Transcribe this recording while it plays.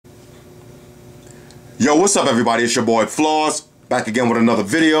Yo, what's up everybody? It's your boy Floss, back again with another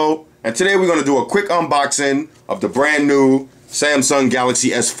video. And today we're going to do a quick unboxing of the brand new Samsung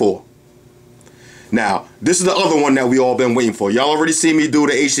Galaxy S4. Now, this is the other one that we all been waiting for. Y'all already see me do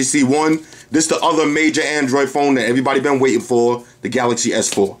the HTC One. This is the other major Android phone that everybody been waiting for, the Galaxy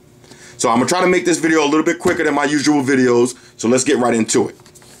S4. So I'm going to try to make this video a little bit quicker than my usual videos, so let's get right into it.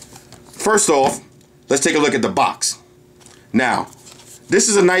 First off, let's take a look at the box. Now, this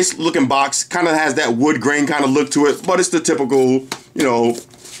is a nice looking box, kind of has that wood grain kind of look to it, but it's the typical, you know,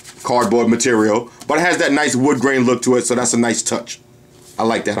 cardboard material. But it has that nice wood grain look to it, so that's a nice touch. I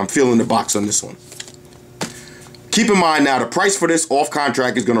like that. I'm feeling the box on this one. Keep in mind now, the price for this off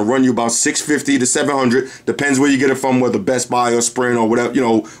contract is going to run you about $650 to $700. Depends where you get it from, whether Best Buy or Sprint or whatever, you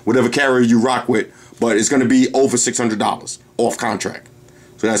know, whatever carrier you rock with. But it's going to be over $600 off contract.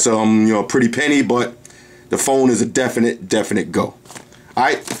 So that's you know, a pretty penny, but the phone is a definite go.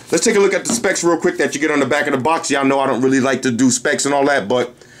 Alright, let's take a look at the specs real quick that you get on the back of the box. Y'all know I don't really like to do specs and all that,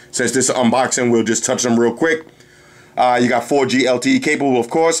 but since this is unboxing, we'll just touch them real quick. You got 4G LTE capable, of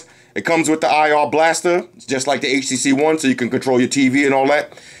course. It comes with the IR blaster, just like the HTC One, so you can control your TV and all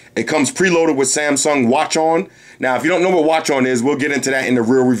that. It comes preloaded with Samsung Watch On. Now, if you don't know what Watch On is, we'll get into that in the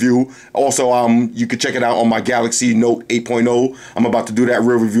real review. Also, you can check it out on my Galaxy Note 8.0. I'm about to do that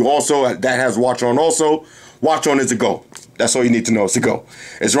real review also. That has Watch On also. Watch On is a go. That's all you need to know. It's a go.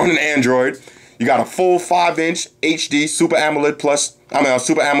 It's running Android. You got a full 5-inch HD Super AMOLED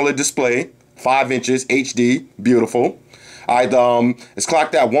Super AMOLED display. 5 inches HD. Beautiful. Alright, it's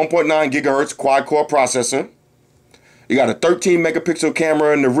clocked at 1.9 gigahertz quad-core processor. You got a 13 megapixel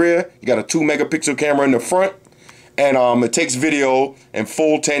camera in the rear. You got a 2 megapixel camera in the front. And it takes video in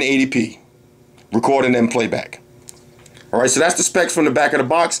full 1080p. Recording and playback. Alright, so that's the specs from the back of the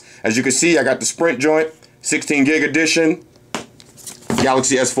box. As you can see, I got the Sprint joint. 16 gig edition.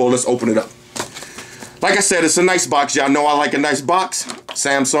 Galaxy S4. Let's open it up. Like I said, it's a nice box. Y'all know I like a nice box.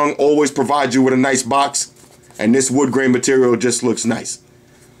 Samsung always provides you with a nice box. And this wood grain material just looks nice.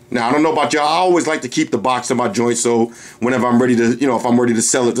 Now, I don't know about y'all. I always like to keep the box in my joint, so whenever I'm ready to, you know, if I'm ready to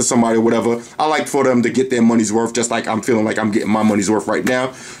sell it to somebody or whatever, I like for them to get their money's worth, just like I'm feeling like I'm getting my money's worth right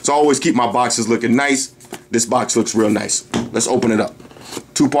now. So I always keep my boxes looking nice. This box looks real nice. Let's open it up.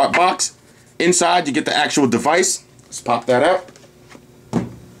 2-part box. Inside, you get the actual device. Let's pop that out.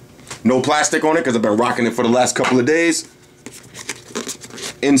 No plastic on it because I've been rocking it for the last couple of days.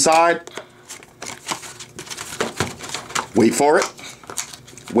 Inside. Wait for it.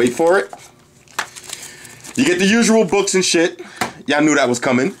 Wait for it. You get the usual books and shit. Y'all knew that was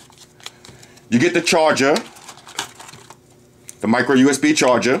coming. You get the charger. The micro USB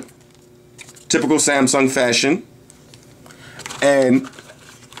charger. Typical Samsung fashion. And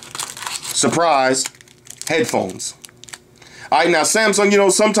surprise, headphones. Alright, now Samsung, you know,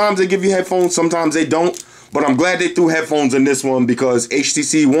 sometimes they give you headphones, sometimes they don't. But I'm glad they threw headphones in this one because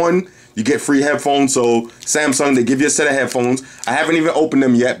HTC One, you get free headphones. So Samsung, they give you a set of headphones. I haven't even opened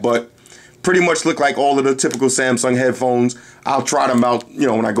them yet, but pretty much look like all of the typical Samsung headphones. I'll try them out, you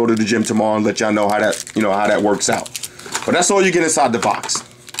know, when I go to the gym tomorrow and let y'all know how that, you know, how that works out. But that's all you get inside the box.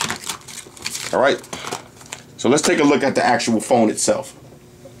 Alright. So let's take a look at the actual phone itself.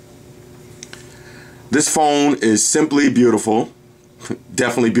 This phone is simply beautiful.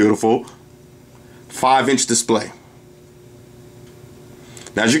 Definitely beautiful. 5-inch display.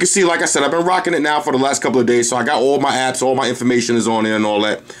 Now, as you can see, like I said, I've been rocking it now for the last couple of days, so I got all my apps, all my information is on there and all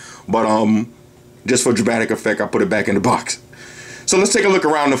that. But just for dramatic effect, I put it back in the box. So let's take a look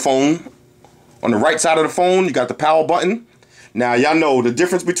around the phone. On the right side of the phone, you got the power button. Now, y'all know the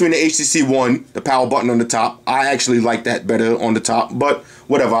difference between the HTC One, the power button on the top. I actually like that better on the top, but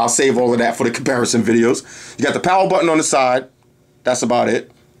whatever. I'll save all of that for the comparison videos. You got the power button on the side. That's about it.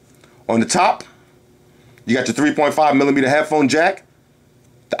 On the top, you got your 3.5mm headphone jack.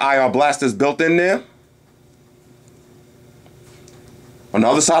 The IR blaster is built in there. On the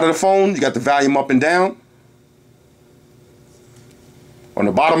other side of the phone, you got the volume up and down. On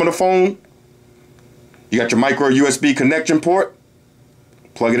the bottom of the phone, you got your micro USB connection port.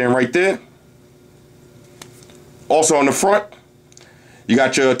 Plug it in right there. Also on the front, you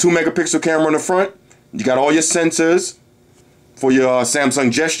got your 2 megapixel camera in the front. You got all your sensors for your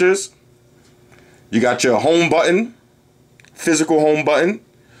Samsung gestures. You got your home button, physical home button.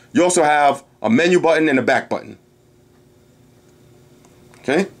 You also have a menu button and a back button.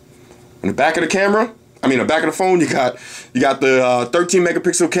 Okay? On the back of the camera, the back of the phone, you got the 13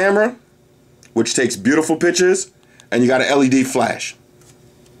 megapixel camera, which takes beautiful pictures, and you got an LED flash.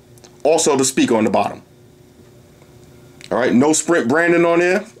 Also the speaker on the bottom. Alright, no Sprint branding on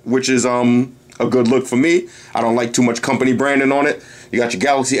there, which is a good look for me. I don't like too much company branding on it. You got your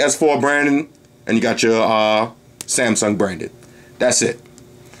Galaxy S4 branding, and you got your Samsung branded. That's it.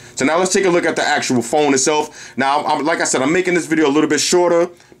 So now let's take a look at the actual phone itself. Now, like I said, I'm making this video a little bit shorter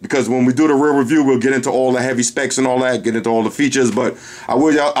because when we do the real review, we'll get into all the heavy specs and all that, get into all the features. But I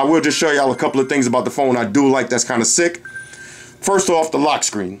will just show y'all a couple of things about the phone I do like that's kind of sick. First off, the lock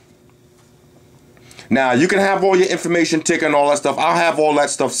screen. Now, you can have all your information ticker and all that stuff. I'll have all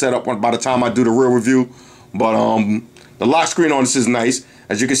that stuff set up by the time I do the real review. But the lock screen on this is nice.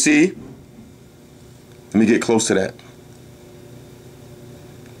 As you can see, let me get close to that.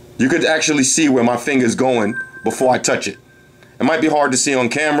 You could actually see where my finger's going before I touch it. It might be hard to see on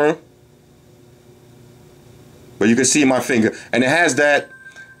camera, but you can see my finger. And it has that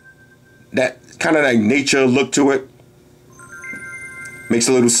kind of like nature look to it. Makes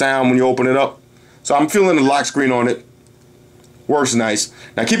a little sound when you open it up. So I'm feeling the lock screen on it. Works nice.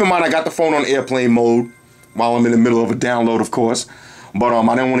 Now keep in mind I got the phone on airplane mode while I'm in the middle of a download, of course. But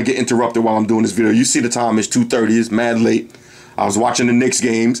I didn't want to get interrupted while I'm doing this video. You see the time, it's 2:30, it's mad late. I was watching the Knicks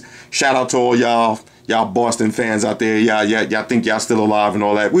games. Shout out to all y'all Boston fans out there. Y'all think y'all still alive and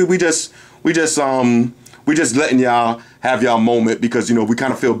all that. We just letting y'all have y'all moment because, you know, we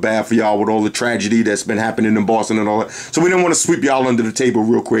kind of feel bad for y'all with all the tragedy that's been happening in Boston and all that. So we didn't want to sweep y'all under the table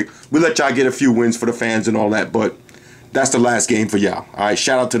real quick. We let y'all get a few wins for the fans and all that, but that's the last game for y'all. All right,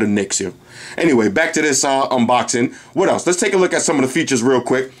 shout out to the Knicks here. Anyway, back to this unboxing. What else? Let's take a look at some of the features real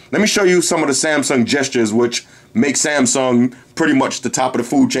quick. Let me show you some of the Samsung gestures, which make Samsung pretty much the top of the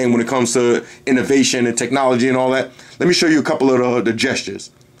food chain when it comes to innovation and technology and all that. Let me show you a couple of the gestures.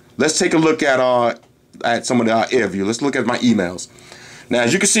 Let's take a look at some of the air view. Let's look at my emails. Now,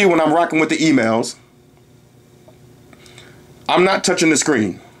 as you can see, when I'm rocking with the emails, I'm not touching the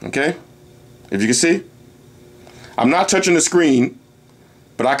screen, okay? If you can see, I'm not touching the screen,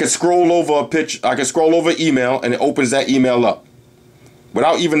 but I can scroll over I can scroll over email and it opens that email up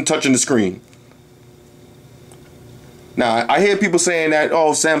without even touching the screen. Now, I hear people saying that,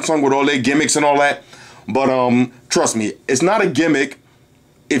 oh, Samsung with all their gimmicks and all that, but trust me, it's not a gimmick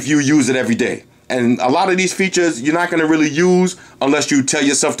if you use it every day. And a lot of these features you're not going to really use unless you tell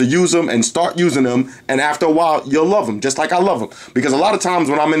yourself to use them and start using them. And after a while, you'll love them, just like I love them. Because a lot of times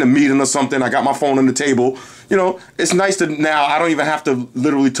when I'm in a meeting or something, I got my phone on the table, you know, it's nice to now I don't even have to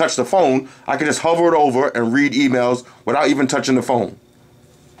literally touch the phone. I can just hover it over and read emails without even touching the phone.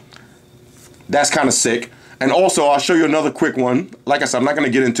 That's kind of sick. And also, I'll show you another quick one. Like I said, I'm not going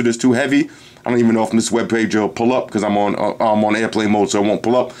to get into this too heavy. I don't even know if this webpage will pull up because I'm on airplane mode, so it won't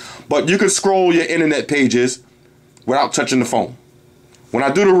pull up. But you can scroll your internet pages without touching the phone. When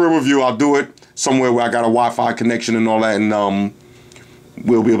I do the real review, I'll do it somewhere where I got a Wi-Fi connection and all that, and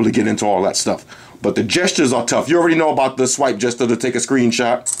we'll be able to get into all that stuff. But the gestures are tough. You already know about the swipe gesture to take a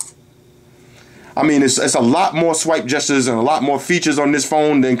screenshot. I mean, it's a lot more swipe gestures and a lot more features on this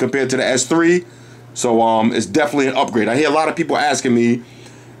phone than compared to the S3. So it's definitely an upgrade. I hear a lot of people asking me,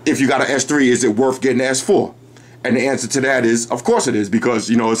 if you got an S3, is it worth getting an S4? And the answer to that is, of course it is, because,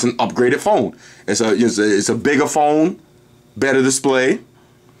 you know, it's an upgraded phone. It's a bigger phone, better display,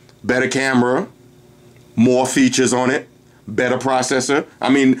 better camera, more features on it, better processor. I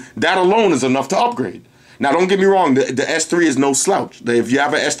mean, that alone is enough to upgrade. Now, don't get me wrong, the S3 is no slouch. If you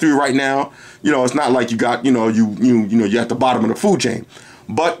have an S3 right now, you know, it's not like you got, you know, you're at the bottom of the food chain.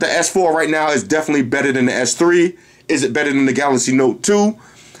 But the S4 right now is definitely better than the S3. Is it better than the Galaxy Note 2?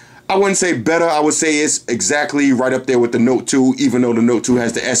 I wouldn't say better. I would say it's exactly right up there with the Note 2, even though the Note 2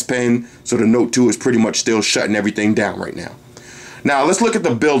 has the S Pen. So the Note 2 is pretty much still shutting everything down right now. Now, let's look at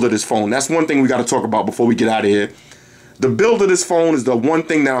the build of this phone. That's one thing we got to talk about before we get out of here. The build of this phone is the one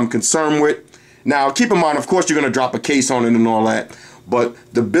thing that I'm concerned with. Now, keep in mind, of course, you're going to drop a case on it and all that. But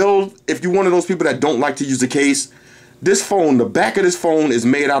the build, if you're one of those people that don't like to use a case, this phone, the back of this phone is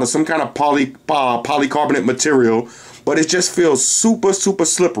made out of some kind of polycarbonate material, but it just feels super, super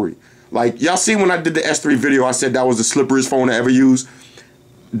slippery. Like, y'all see when I did the S3 video, I said that was the slipperiest phone I ever used.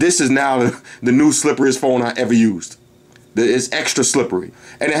 This is now the new slipperiest phone I ever used. It's extra slippery.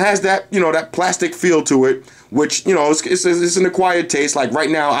 And it has that, you know, that plastic feel to it, which, you know, it's an acquired taste. Like right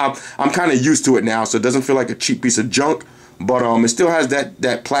now, I'm kind of used to it now, so it doesn't feel like a cheap piece of junk. But it still has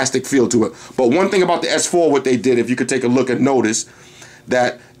that plastic feel to it. But one thing about the S4, what they did, if you could take a look and notice,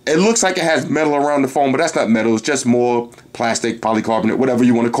 that it looks like it has metal around the phone, but that's not metal. It's just more plastic, polycarbonate, whatever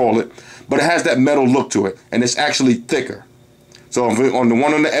you want to call it. But it has that metal look to it, and it's actually thicker. So on the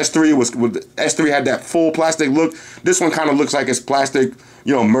one on the S3, S3 had that full plastic look. This one kind of looks like it's plastic,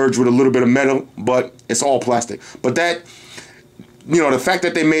 you know, merged with a little bit of metal, but it's all plastic. But that, you know, the fact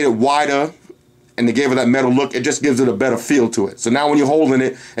that they made it wider and they gave it that metal look, it just gives it a better feel to it. So now when you're holding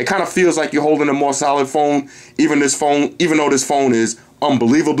it, it kind of feels like you're holding a more solid phone, even though this phone is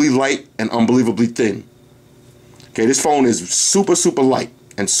unbelievably light and unbelievably thin. Okay, this phone is super, super light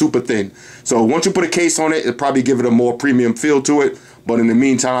and super thin. So once you put a case on it, it'll probably give it a more premium feel to it. But in the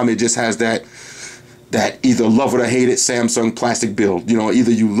meantime, it just has that either love it or hate it Samsung plastic build. You know,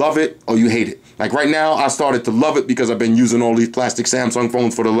 either you love it or you hate it. Like right now, I started to love it because I've been using all these plastic Samsung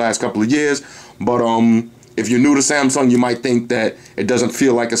phones for the last couple of years. But if you're new to Samsung, you might think that it doesn't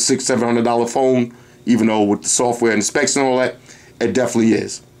feel like a $600-700 phone, even though with the software and the specs and all that, it definitely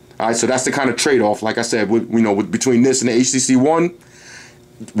is. All right, so that's the kind of trade-off. Like I said, between this and the HTC One,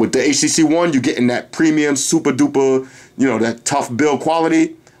 with the HTC One, you're getting that premium, super duper, that tough build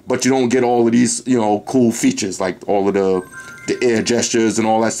quality, but you don't get all of these, cool features like all of the air gestures and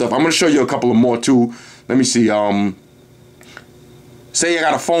all that stuff. I'm gonna show you a couple of more too. Let me see. Say I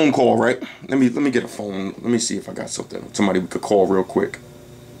got a phone call, right? Let me get a phone. Let me see if I got somebody we could call real quick.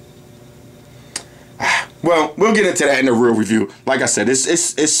 Well, we'll get into that in the real review. Like I said,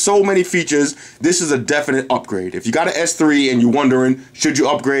 it's so many features. This is a definite upgrade. If you got an S3 and you're wondering, should you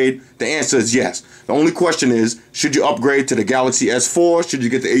upgrade? The answer is yes. The only question is, should you upgrade to the Galaxy S4? Should you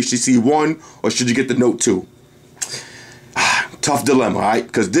get the HTC One? Or should you get the Note 2? Tough dilemma, all right?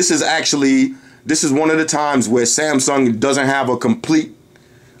 Because this is one of the times where Samsung doesn't have a complete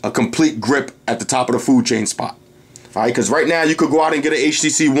grip at the top of the food chain spot. All right, because right now you could go out and get an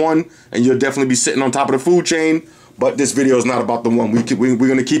HTC One and you'll definitely be sitting on top of the food chain, but this video is not about the One. We're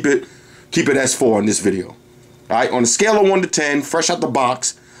going to keep it S4 in this video. All right, on a scale of 1 to 10, fresh out the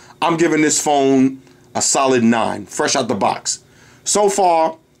box, I'm giving this phone a solid 9, fresh out the box. So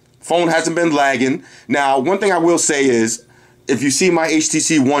far, phone hasn't been lagging. Now, one thing I will say is, if you see my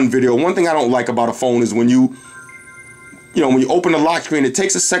HTC One video, one thing I don't like about a phone is when you open the lock screen, it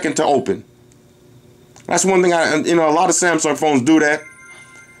takes a second to open. That's one thing a lot of Samsung phones do that.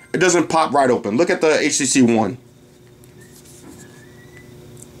 It doesn't pop right open. Look at the HTC One.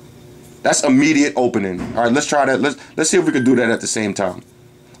 That's immediate opening. All right, let's try that. Let's see if we could do that at the same time.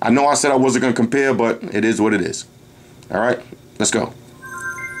 I know I said I wasn't going to compare, but it is what it is. All right, let's go.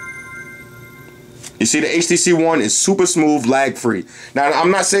 You see the HTC One is super smooth, lag-free. Now,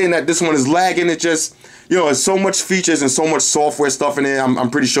 I'm not saying that this one is lagging. It just, there's so much features and so much software stuff in there. I'm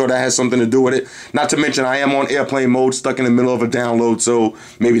pretty sure that has something to do with it. Not to mention, I am on airplane mode, stuck in the middle of a download, so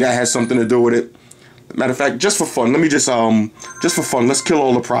maybe that has something to do with it. Matter of fact, just for fun, let me just for fun, let's kill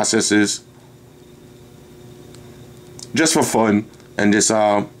all the processes. Just for fun, and just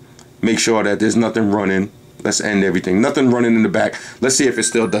make sure that there's nothing running. Let's end everything. Nothing running in the back. Let's see if it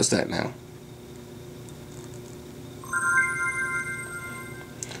still does that now.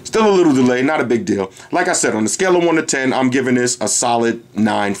 Still a little delay, not a big deal. Like I said, on a scale of 1 to 10, I'm giving this a solid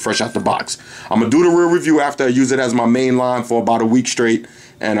 9 fresh out the box. I'm going to do the real review after I use it as my main line for about a week straight,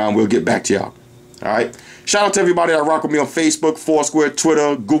 and we'll get back to y'all. All right? Shout out to everybody that rock with me on Facebook, Foursquare,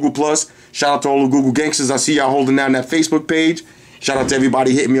 Twitter, Google+. Shout out to all the Google gangsters. I see y'all holding down that Facebook page. Shout out to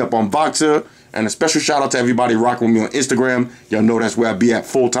everybody hitting me up on Boxer. And a special shout out to everybody rocking with me on Instagram. Y'all know that's where I be at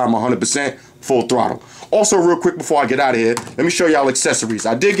full-time, 100%, full throttle. Also, real quick before I get out of here, let me show y'all accessories.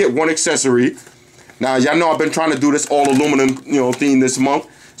 I did get one accessory. Now, y'all know I've been trying to do this all aluminum, theme this month.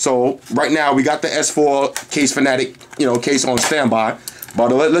 So, right now, we got the S4 Case Fanatic, case on standby.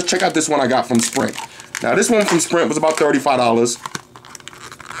 But let's check out this one I got from Sprint. Now, this one from Sprint was about $35.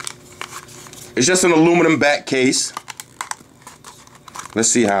 It's just an aluminum back case. Let's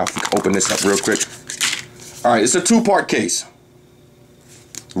see how I can open this up real quick. All right, it's a two-part case.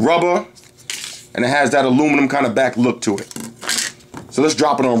 Rubber, and it has that aluminum kind of back look to it. So let's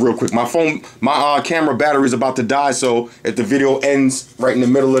drop it on real quick. My camera battery is about to die, so if the video ends right in the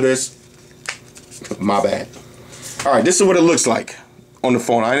middle of this, my bad. All right, this is what it looks like on the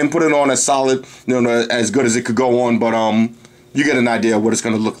phone. I didn't put it on as solid, as good as it could go on, but you get an idea of what it's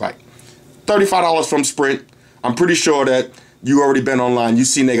gonna look like. $35 from Sprint. I'm pretty sure that you already been online. You've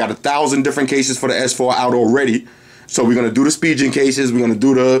seen they got 1,000 different cases for the S4 out already. So we're going to do the Speedgen cases. We're going to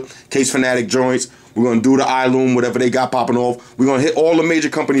do the Case Fanatic joints. We're going to do the iLoom, whatever they got popping off. We're going to hit all the major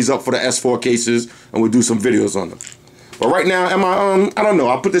companies up for the S4 cases, and we'll do some videos on them. But right now, I don't know.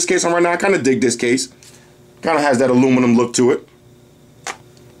 I'll put this case on right now. I kind of dig this case. Kind of has that aluminum look to it.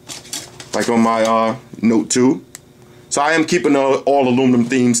 Like on my Note 2. So I am keeping the all aluminum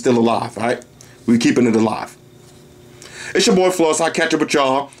theme still alive, all right? We're keeping it alive. It's your boy Floss. I'll catch up with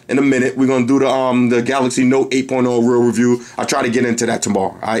y'all in a minute. We're going to do the Galaxy Note 8.0 real review. I'll try to get into that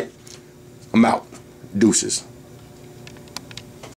tomorrow, all right? I'm out. Deuces.